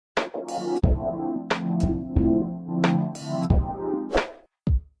Hey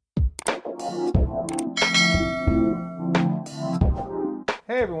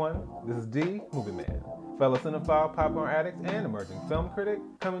everyone, this is D, Movieman, fellow cinephile, popcorn addict, and emerging film critic,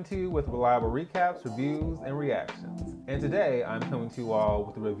 coming to you with reliable recaps, reviews, and reactions. And today, I'm coming to you all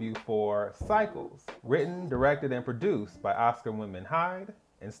with a review for Cycles, written, directed, and produced by Oscar Wenman-Hyde,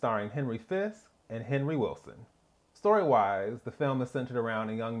 and starring Henry Fisk and Henry Wilson. Story-wise, the film is centered around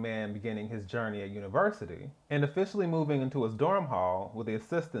a young man beginning his journey at university and officially moving into his dorm hall with the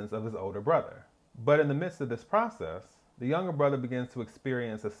assistance of his older brother. But in the midst of this process, the younger brother begins to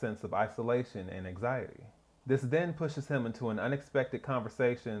experience a sense of isolation and anxiety. This then pushes him into an unexpected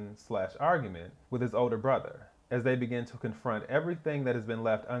conversation/argument with his older brother, as they begin to confront everything that has been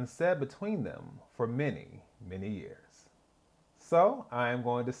left unsaid between them for many, many years. So, I am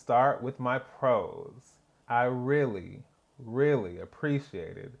going to start with my pros. I really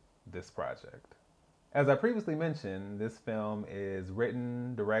appreciated this project. As I previously mentioned, this film is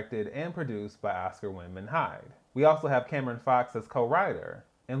written, directed, and produced by Oscar Wenman-Hyde. We also have Cameron Fox as co-writer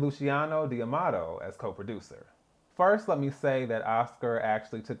and Luciano D'Amato as co-producer. First, let me say that Oscar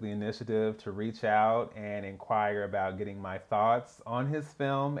actually took the initiative to reach out and inquire about getting my thoughts on his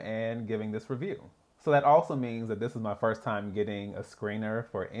film and giving this review. So that also means that this is my first time getting a screener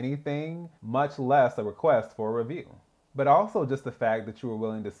for anything, much less a request for a review. But also just the fact that you were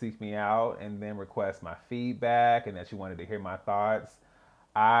willing to seek me out and then request my feedback and that you wanted to hear my thoughts.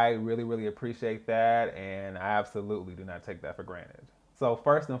 I really appreciate that, and I absolutely do not take that for granted. So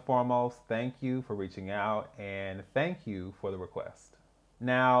first and foremost, thank you for reaching out and thank you for the request.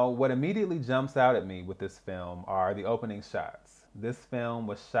 Now, what immediately jumps out at me with this film are the opening shots. This film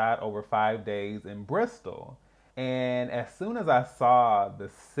was shot over 5 days in Bristol. And as soon as I saw the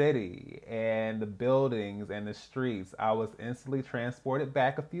city and the buildings and the streets, I was instantly transported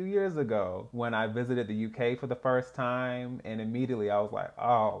back a few years ago when I visited the UK for the first time. And immediately I was like,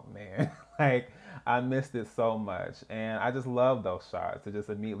 oh man, like I missed it so much. And I just love those shots. It just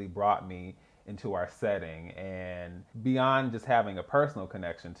immediately brought me into our setting. And beyond just having a personal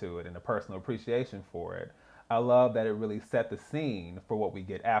connection to it and a personal appreciation for it, I love that it really set the scene for what we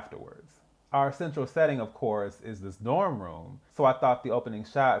get afterwards. Our central setting, of course, is this dorm room, so I thought the opening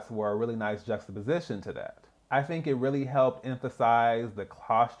shots were a really nice juxtaposition to that. I think it really helped emphasize the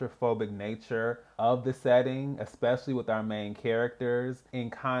claustrophobic nature of the setting, especially with our main characters, in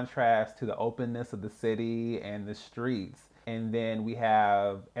contrast to the openness of the city and the streets. And then we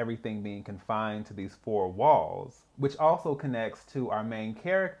have everything being confined to these four walls, which also connects to our main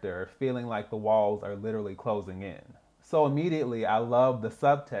character feeling like the walls are literally closing in. So immediately, I love the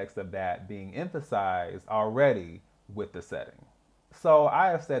subtext of that being emphasized already with the setting. So I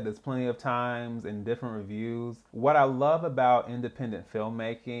have said this plenty of times in different reviews. What I love about independent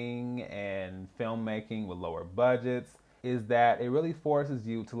filmmaking and filmmaking with lower budgets is that it really forces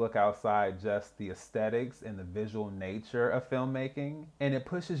you to look outside just the aesthetics and the visual nature of filmmaking, and it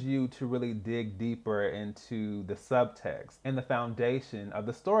pushes you to really dig deeper into the subtext and the foundation of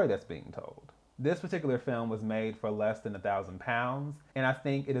the story that's being told. This particular film was made for less than £1,000, and I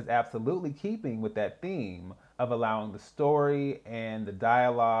think it is absolutely keeping with that theme of allowing the story and the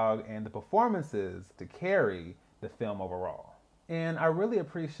dialogue and the performances to carry the film overall. And I really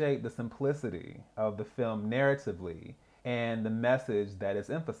appreciate the simplicity of the film narratively and the message that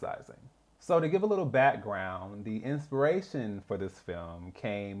it's emphasizing. So to give a little background, the inspiration for this film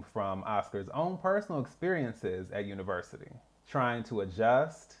came from Oscar's own personal experiences at university. Trying to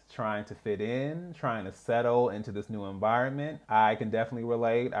adjust, trying to fit in, trying to settle into this new environment. I can definitely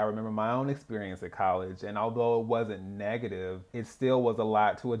relate. I remember my own experience at college, and although it wasn't negative, it still was a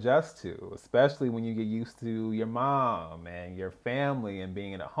lot to adjust to, especially when you get used to your mom and your family and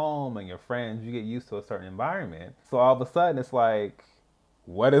being at home and your friends. You get used to a certain environment. So all of a sudden it's like,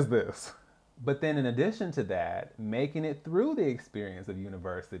 what is this? But then in addition to that, making it through the experience of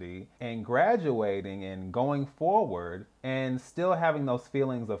university and graduating and going forward and still having those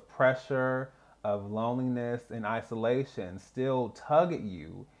feelings of pressure, of loneliness and isolation still tug at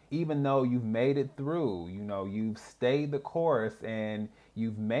you, even though you've made it through, you've stayed the course and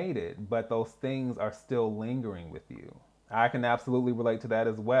you've made it, but those things are still lingering with you. I can absolutely relate to that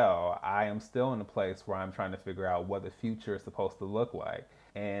as well. I am still in a place where I'm trying to figure out what the future is supposed to look like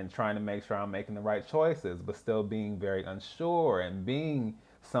and trying to make sure I'm making the right choices, but still being very unsure and being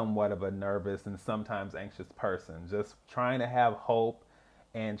somewhat of a nervous and sometimes anxious person. Just trying to have hope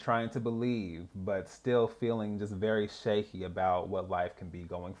and trying to believe, but still feeling just very shaky about what life can be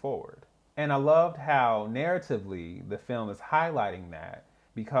going forward. And I loved how narratively the film is highlighting that,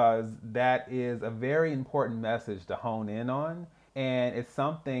 because that is a very important message to hone in on and it's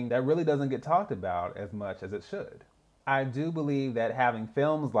something that really doesn't get talked about as much as it should. I do believe that having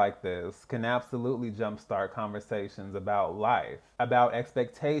films like this can absolutely jumpstart conversations about life, about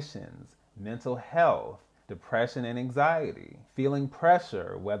expectations, mental health, depression and anxiety, feeling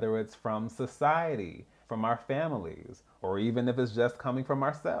pressure, whether it's from society, from our families, or even if it's just coming from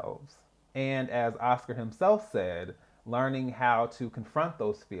ourselves. And as Oscar himself said, learning how to confront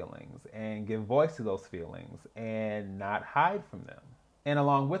those feelings and give voice to those feelings and not hide from them. And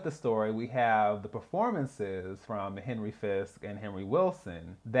along with the story, we have the performances from Henry Fisk and Henry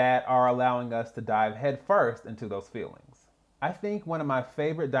Wilson that are allowing us to dive headfirst into those feelings. I think one of my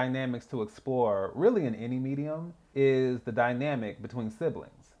favorite dynamics to explore, really in any medium, is the dynamic between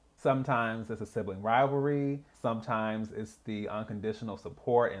siblings. Sometimes it's a sibling rivalry, sometimes it's the unconditional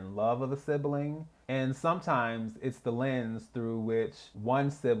support and love of a sibling, and sometimes it's the lens through which one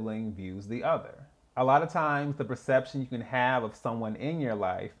sibling views the other. A lot of times the perception you can have of someone in your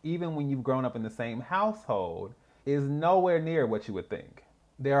life, even when you've grown up in the same household, is nowhere near what you would think.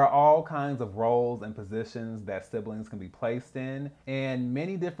 There are all kinds of roles and positions that siblings can be placed in, and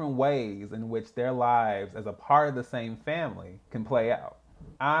many different ways in which their lives as a part of the same family can play out.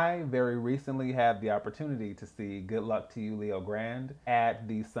 I very recently had the opportunity to see Good Luck to You, Leo Grand at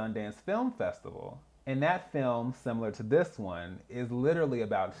the Sundance Film Festival. And that film, similar to this one, is literally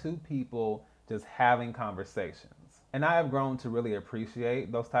about two people just having conversations. And I have grown to really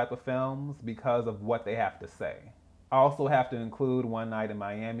appreciate those type of films because of what they have to say. I also have to include One Night in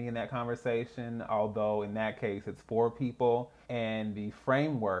Miami in that conversation, although in that case it's 4 people, and the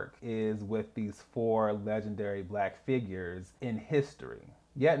framework is with these 4 legendary Black figures in history.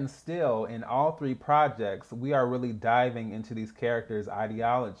 Yet and still, in all 3 projects, we are really diving into these characters'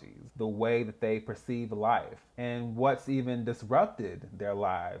 ideologies, the way that they perceive life, and what's even disrupted their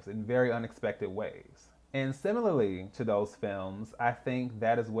lives in very unexpected ways. And similarly to those films, I think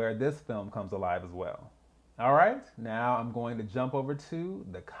that is where this film comes alive as well. All right, now I'm going to jump over to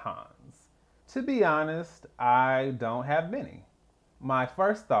the cons. To be honest, I don't have many. My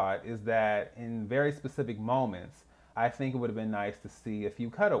first thought is that in very specific moments, I think it would have been nice to see a few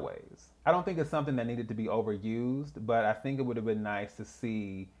cutaways. I don't think it's something that needed to be overused, but I think it would have been nice to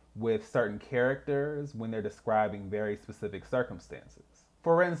see with certain characters when they're describing very specific circumstances.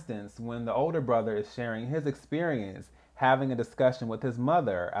 For instance, when the older brother is sharing his experience having a discussion with his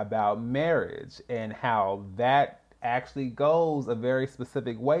mother about marriage and how that actually goes a very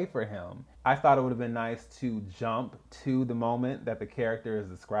specific way for him, I thought it would have been nice to jump to the moment that the character is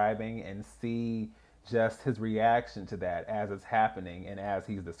describing and see just his reaction to that as it's happening and as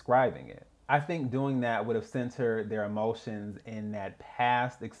he's describing it. I think doing that would have centered their emotions in that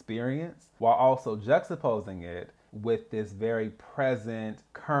past experience while also juxtaposing it with this very present,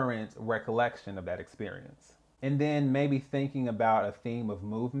 current recollection of that experience. And then maybe thinking about a theme of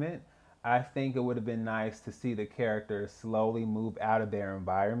movement, I think it would have been nice to see the characters slowly move out of their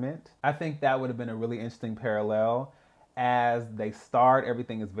environment. I think that would have been a really interesting parallel. As they start,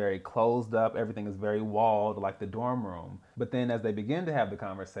 everything is very closed up, everything is very walled, like the dorm room. But then as they begin to have the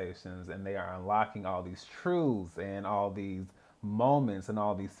conversations and they are unlocking all these truths and all these moments and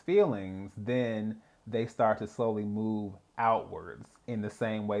all these feelings, then they start to slowly move outwards in the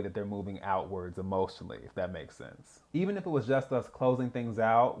same way that they're moving outwards emotionally, if that makes sense. Even if it was just us closing things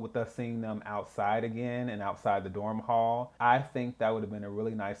out with us seeing them outside again and outside the dorm hall, I think that would have been a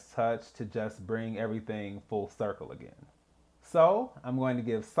really nice touch to just bring everything full circle again. So I'm going to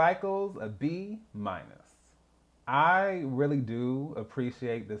give Cycles a B-. I really do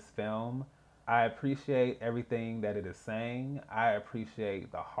appreciate this film. I appreciate everything that it is saying. I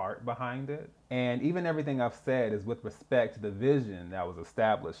appreciate the heart behind it. And even everything I've said is with respect to the vision that was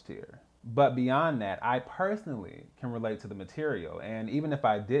established here. But beyond that, I personally can relate to the material. And even if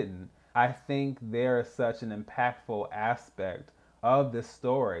I didn't, I think there is such an impactful aspect of this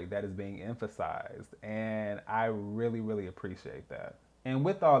story that is being emphasized. And I really, really appreciate that. And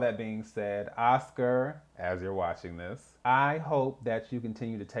with all that being said, Oscar, as you're watching this, I hope that you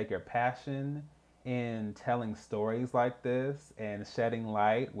continue to take your passion in telling stories like this and shedding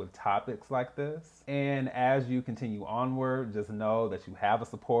light with topics like this. And as you continue onward, just know that you have a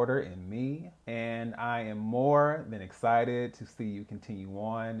supporter in me. And I am more than excited to see you continue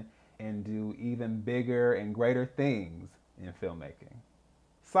on and do even bigger and greater things in filmmaking.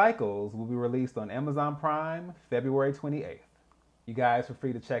 Cycles will be released on Amazon Prime February 28th. You guys are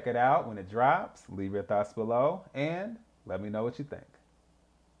free to check it out when it drops. Leave your thoughts below and let me know what you think.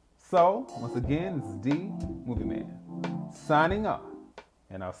 So, once again, this is D, Movieman, signing off,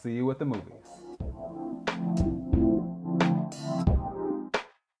 and I'll see you at the movies.